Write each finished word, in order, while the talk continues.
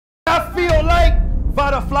don't like,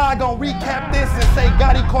 Vada Fly gonna recap this and say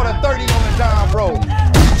Gotti caught a 30 on the John Road.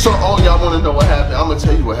 So all y'all wanna know what happened, I'm gonna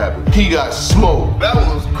tell you what happened. He got smoked. That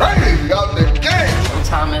was crazy out the game.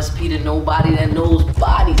 From SP to nobody that knows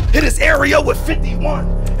body. Hit this area with 51.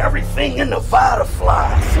 Everything in the Vada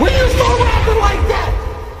Fly. When you start rapping like that?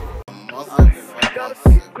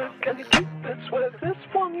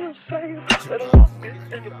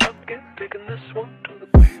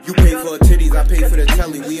 You pay for titties, I pay for the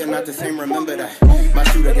telly. We are not the same, remember that. My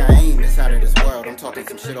shooter got aim, it's out of this world. I'm talking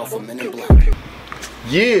some shit off a Men in Black.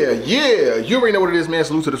 Yeah, you already know what it is, man.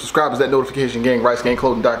 Salute to the subscribers, that notification gang,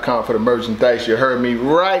 RiceGangClothing.com for the merchandise. You heard me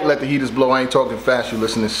right. Let the heaters blow. I ain't talking fast, you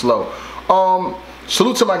listening slow.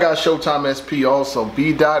 Salute to my guy Showtime SP also.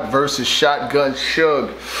 B-Dot versus Shotgun Suge.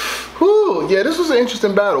 Whew, yeah, this was an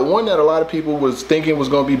interesting battle. One that a lot of people was thinking was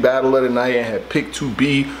going to be battle of the night and had picked to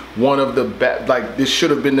be one of the, like, this should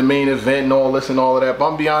have been the main event and all this and all of that. But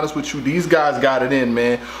I'm going to be honest with you, these guys got it in,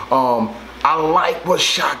 man. I like what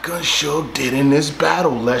Shotgun Suge did in this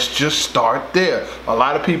battle. Let's just start there. A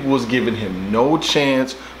lot of people was giving him no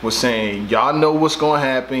chance, was saying, y'all know what's going to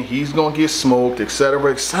happen. He's going to get smoked,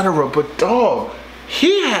 etc., etc. But dog,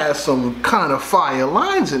 he has some kind of fire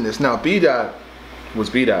lines in this. Now, B-Dot was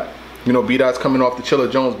B-Dot. You know, B-Dot's coming off the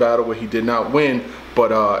Chilla Jones battle where he did not win.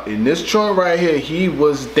 But in this joint right here, he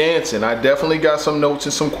was dancing. I definitely got some notes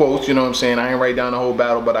and some quotes, you know what I'm saying? I ain't write down the whole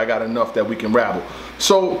battle, but I got enough that we can rabble.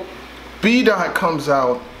 So, B-Dot comes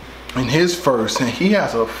out in his first, and he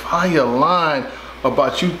has a fire line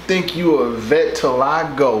about you think you a vet till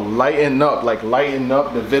I go. Lighten up, like lighten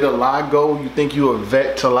up, the vitiligo. You think you a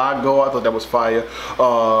vet till I go. I thought that was fire.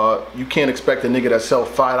 You can't expect a nigga that sell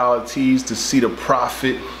 $5 tees to see the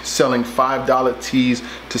profit. Selling $5 tees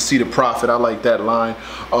to see the profit. I like that line.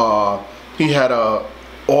 He had a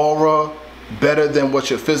aura better than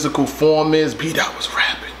what your physical form is. B-Dot was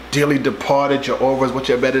rapping. Dearly departed, your aura is what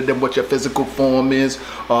you're better than what your physical form is.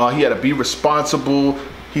 He had to be responsible.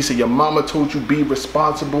 He said, your mama told you be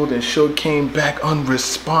responsible, then Suge came back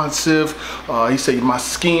unresponsive. He said, my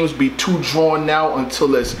schemes be too drawn out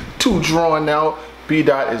until it's too drawn out.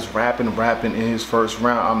 B-Dot is rapping in his first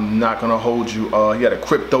round. I'm not gonna hold you. He had a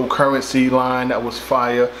cryptocurrency line that was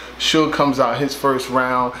fire. Suge comes out his first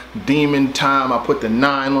round. Demon time, I put the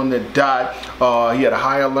 9 on the dot. He had a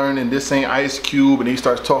higher learning, this ain't Ice Cube, and he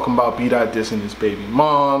starts talking about B-Dot dissing his baby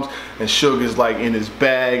moms, and Suge is like in his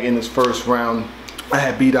bag in his first round. I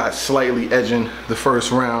had B-Dot slightly edging the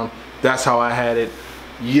first round. That's how I had it.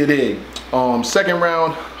 You dig. Second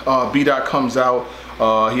round, B-Dot comes out.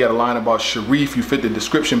 He had a line about Sharif, you fit the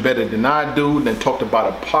description better than I do. Then talked about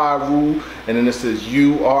a Pyru, and then it says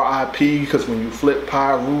U R-I-P, because when you flip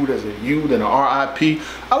Pyru, there's a U, then an R-I-P.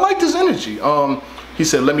 I liked his energy. He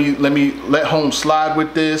said, let home slide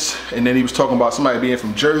with this. And then he was talking about somebody being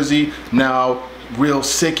from Jersey. Now, real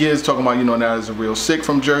sick is talking about, you know, now there's a real sick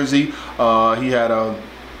from Jersey. He had a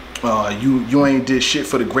you ain't did shit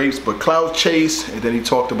for the grapes but cloud chase, and then he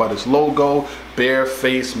talked about his logo, bare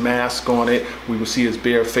face mask on it. We will see his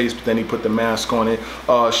bare face, but then he put the mask on it.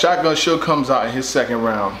 Shotgun Suge comes out in his second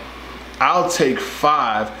round. I'll take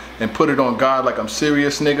 5 and put it on God like I'm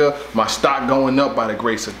serious, nigga. My stock going up by the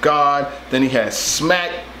grace of God. Then he had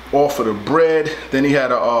smack off of the bread. Then he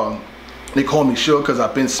had a they call me Suge because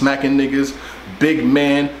I've been smacking niggas. Big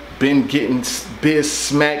man, been getting biz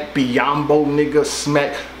smack, Biombo nigga,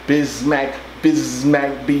 smack, Bismack,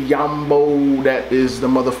 Biombo. That is the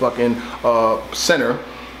motherfucking center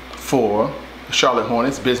for Charlotte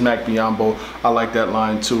Hornets, Bismack Biombo. I like that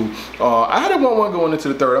line too. I had a 1-1 going into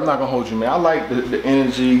the third. I'm not gonna hold you, man. I like the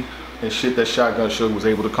energy and shit that Shotgun Suge was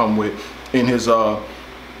able to come with in his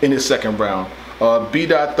second round.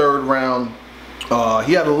 B-Dot third round.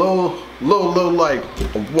 He had a little like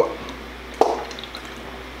what?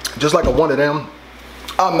 Just like a one of them.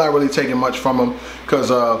 I'm not really taking much from him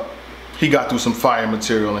because he got through some fire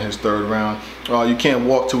material in his third round. You can't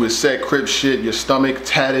walk to his set, crib shit, your stomach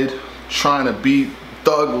tatted, trying to beat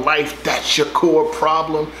thug life. That's your core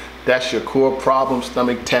problem. That's your core problem.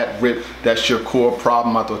 Stomach tat rip. That's your core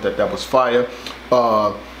problem. I thought that was fire.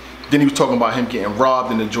 Then he was talking about him getting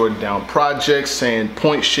robbed in the Jordan Down project, saying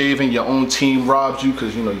point shaving, your own team robbed you,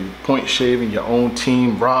 because you know you point shaving, your own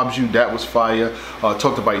team robs you. That was fire.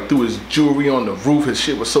 Talked about he threw his jewelry on the roof. His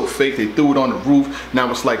shit was so fake they threw it on the roof. Now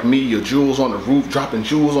it's like me, your jewels on the roof, dropping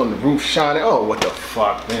jewels on the roof, shining. Oh, what the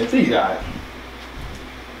fuck, man? See that?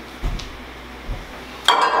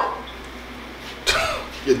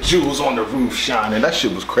 Your jewels on the roof shining. That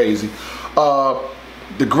shit was crazy.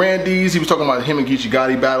 the Grandees, he was talking about him and Geechee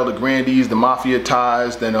Gotti battle, the Grandees, the Mafia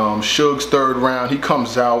ties, then Suge's third round, he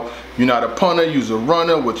comes out, you're not a punter, you're a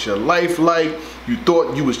runner, what's your life like? You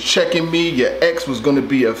thought you was checking me, your ex was gonna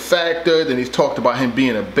be a factor. Then he's talked about him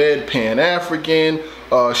being a bed Pan-African.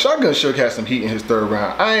 Shotgun Suge had some heat in his third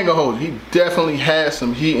round. I ain't gonna hold you, he definitely had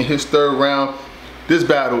some heat in his third round. This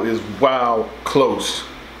battle is wild close.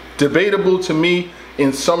 Debatable to me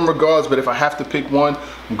in some regards, but if I have to pick one,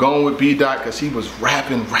 I'm going with B-Dot because he was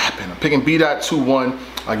rapping. I'm picking B-Dot 2-1.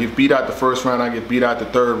 I give B-Dot the first round, I give B-Dot the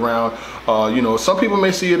third round. You know, some people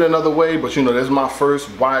may see it another way, but you know, that's my first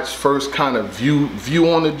watch, first kind of view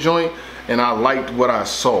on the joint, and I liked what I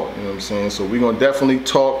saw, you know what I'm saying? So we're gonna definitely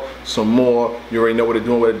talk some more. You already know what it's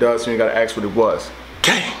doing, what it does, so you gotta ask what it was.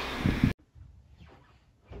 Gang!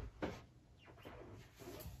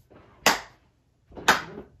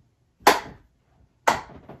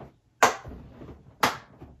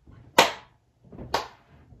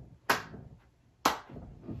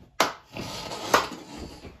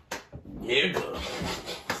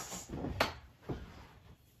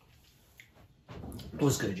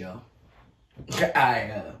 What's good, y'all?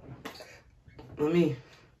 Alright, let me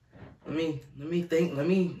think. Let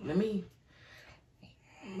me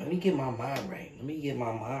get my mind right.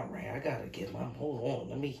 I gotta get my, hold on.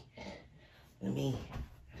 Let me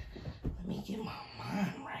get my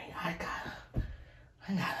mind right. I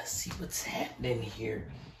gotta see what's happening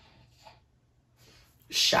here.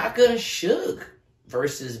 Shotgun Suge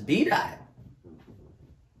versus B-Dot.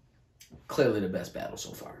 Clearly the best battle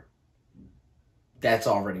so far. That's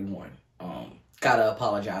already won. Gotta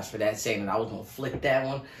apologize for that, saying that I was gonna flick that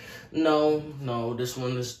one. No, this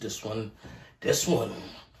one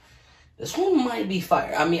might be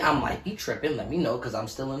fire. I mean, I might be tripping. Let me know, because I'm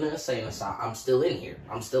still in the insane asylum. I'm still in here.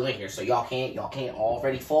 So y'all can't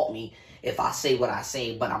already fault me if I say what I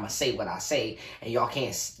say, but I'm gonna say what I say, and y'all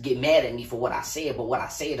can't get mad at me for what I said, but what I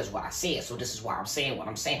said is what I said, so this is why I'm saying what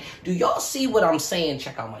I'm saying. Do y'all see what I'm saying?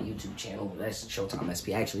 Check out my YouTube channel. That's Showtime SP.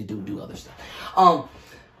 I actually do other stuff.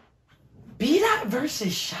 B-Dot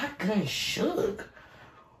versus Shotgun Suge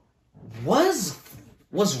was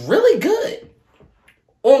really good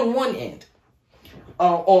on one end.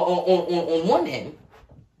 On one end,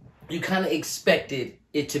 you kind of expected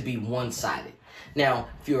it to be one-sided. Now,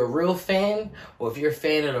 if you're a real fan, or if you're a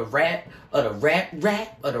fan of the rap, or the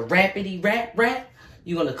rapidy rap,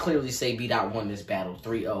 you're going to clearly say B-Dot won this battle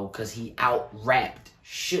 3-0 because he out-rapped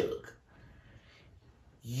Suge.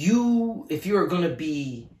 If you're going to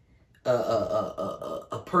be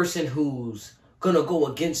a person who's going to go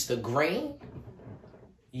against the grain,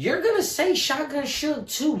 you're going to say Shotgun Suge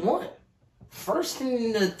 2-1. First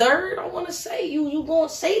and the third, I want to say, you going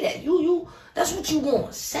to say that. That's what you going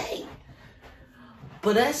to say.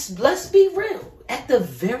 But let's be real. At the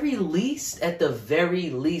very least,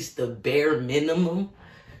 the bare minimum,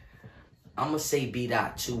 I'm going to say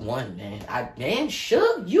B-Dot 2-1, man. Man,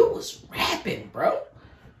 Suge, you was rapping, bro.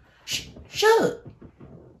 Suge.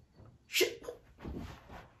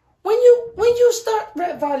 When you start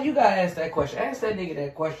rap, Vada, you gotta ask that question. Ask that nigga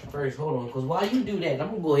that question first. Hold on, because while you do that, I'm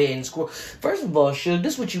gonna go ahead and scroll. First of all, Suge,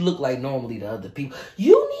 this is what you look like normally to other people.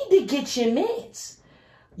 You need to get your mans.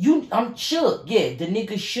 I'm Suge, yeah, the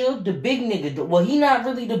nigga Suge, the big nigga. Well, he not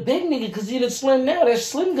really the big nigga because he the slim now. That's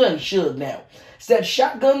Slim Gun Suge now. Is that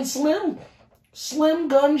Shotgun Slim? Slim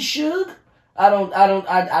Gun Suge? I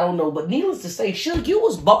don't know. But needless to say, Suge, you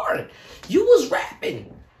was barring. You was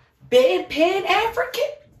rapping. Bad Pan-African?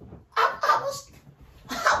 I was,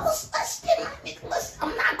 listen,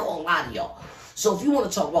 I'm not gonna lie to y'all. So if you want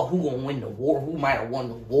to talk about who gonna win the war, who might have won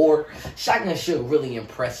the war, Shotgun Suge really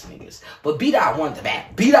impressed niggas. But B-Dot won the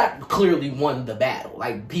battle. B-Dot clearly won the battle.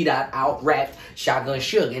 Like, B-Dot out-rapped Shotgun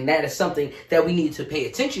Suge. And that is something that we need to pay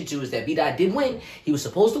attention to, is that B-Dot did win. He was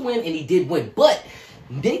supposed to win, and he did win. But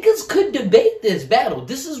niggas could debate this battle.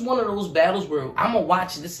 This is one of those battles where I'm going to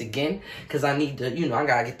watch this again because I need to, I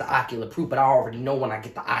got to get the ocular proof. But I already know when I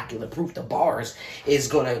get the ocular proof, the bars is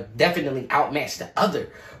going to definitely outmatch the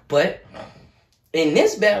other. But in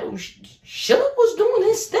this battle, Suge was doing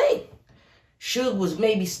his thing. Suge was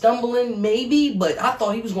maybe stumbling, but I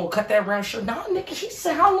thought he was going to cut that round short. Nah, nigga, she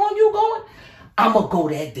said, how long you going? I'm going to go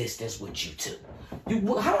that distance with you, too.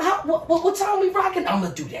 What time we rocking? I'm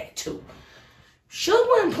going to do that, too. Suge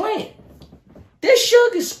wasn't playing. This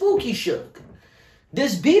Suge is spooky Suge.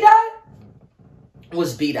 This B-Dot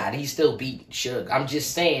was B-Dot. He still beat Suge. I'm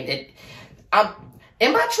just saying that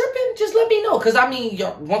am I tripping? Just let me know. Because, I mean,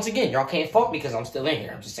 once again, y'all can't fault me because I'm still in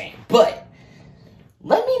here. I'm just saying. But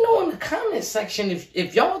let me know in the comment section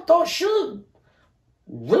if y'all thought Suge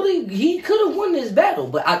really, he could have won this battle.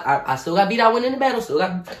 But I still got B-Dot winning the battle. Still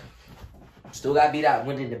got Still got beat out,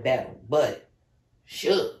 went in the battle. But,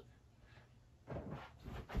 Suge,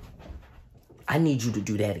 I need you to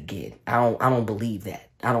do that again. I don't believe that.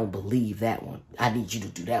 I don't believe that one. I need you to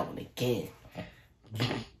do that one again.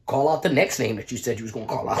 Call out the next name that you said you was going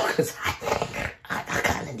to call out. Because I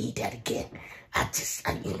kind of need that again. I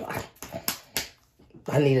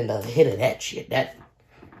need another hit of that shit.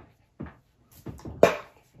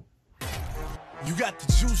 You got the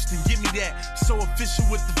juice, then give me that. So official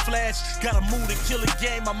with the flash. Got a mood to kill a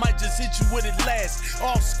game, I might just hit you with it last.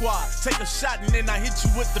 All squad, take a shot and then I hit you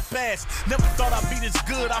with the pass. Never thought I'd be this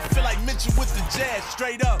good, I feel like Mitchell with the Jazz.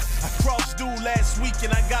 Straight up, I crossed dude last week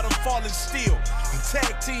and I got him falling still. A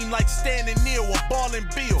tag team like standing near a ball and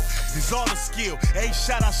bill. It's all a skill, a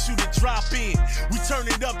shot I shoot it, drop in. We turn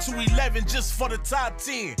it up to 11 just for the top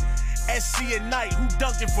 10. SC at night, who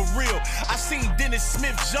dunking for real? I seen Dennis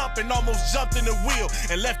Smith jump and almost jumped in the wheel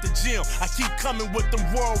and left the gym. I keep coming with them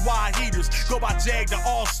worldwide heaters. Go by Jag the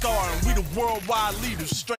All-Star and we the worldwide leaders.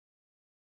 Straight